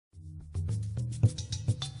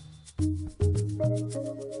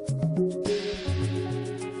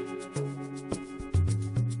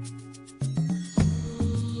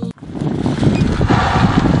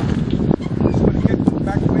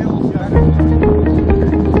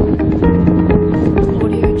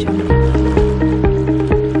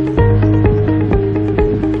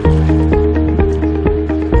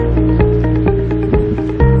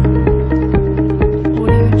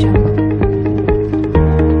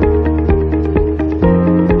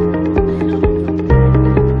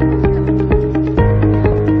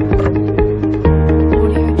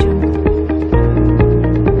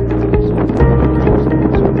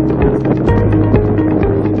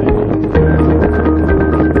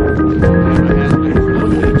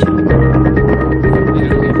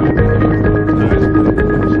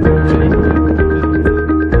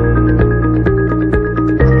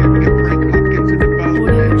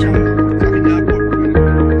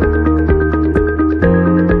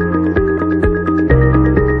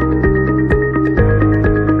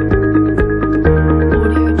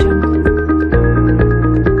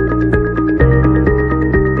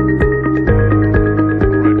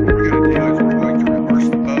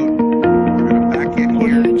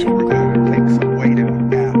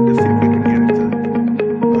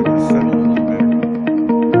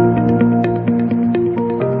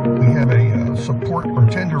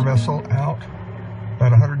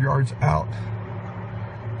about 100 yards out.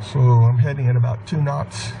 So I'm heading at about 2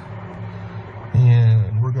 knots,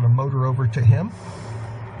 and we're going to motor over to him,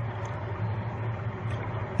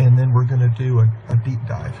 and then we're going to do a deep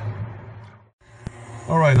dive.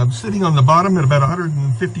 All right, I'm sitting on the bottom at about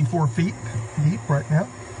 154 feet deep right now.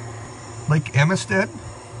 Lake Amistad.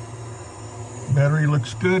 Battery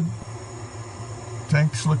looks good.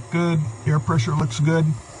 Tanks look good. Air pressure looks good.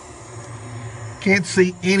 Can't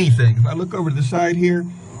see anything. If I look over to the side here,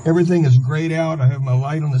 everything is grayed out. I have my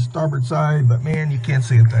light on the starboard side, but man, you can't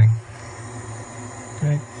see a thing.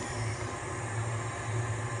 Okay.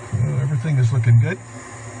 So everything is looking good.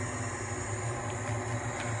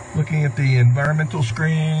 Looking at the environmental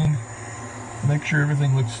screen, make sure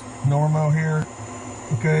everything looks normal here.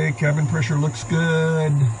 Okay, cabin pressure looks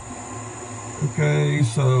good. Okay,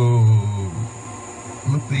 so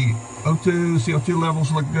look, the O2, CO2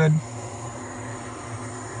 levels look good.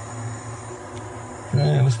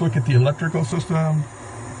 Okay, let's look at the electrical system.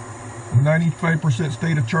 95%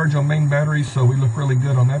 state of charge on main batteries, so we look really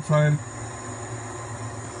good on that side.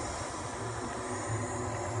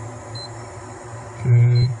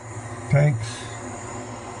 Okay, tanks.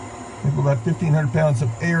 We have about 1,500 pounds of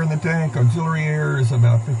air in the tank. Auxiliary air is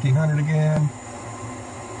about 1,500 again.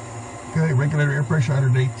 Okay, regulator air pressure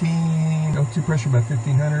 118. O2 pressure about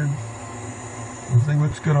 1,500. Everything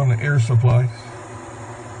looks good on the air supply.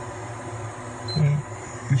 Okay.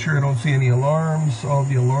 Be sure I don't see any alarms. All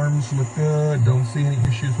the alarms look good. Don't see any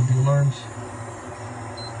issues with the alarms.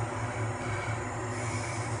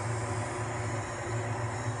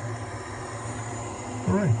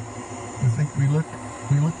 All right. I think we look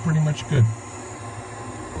pretty much good.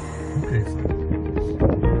 Okay.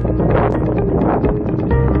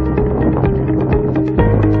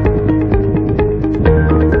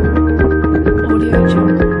 Audio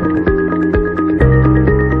Jungle.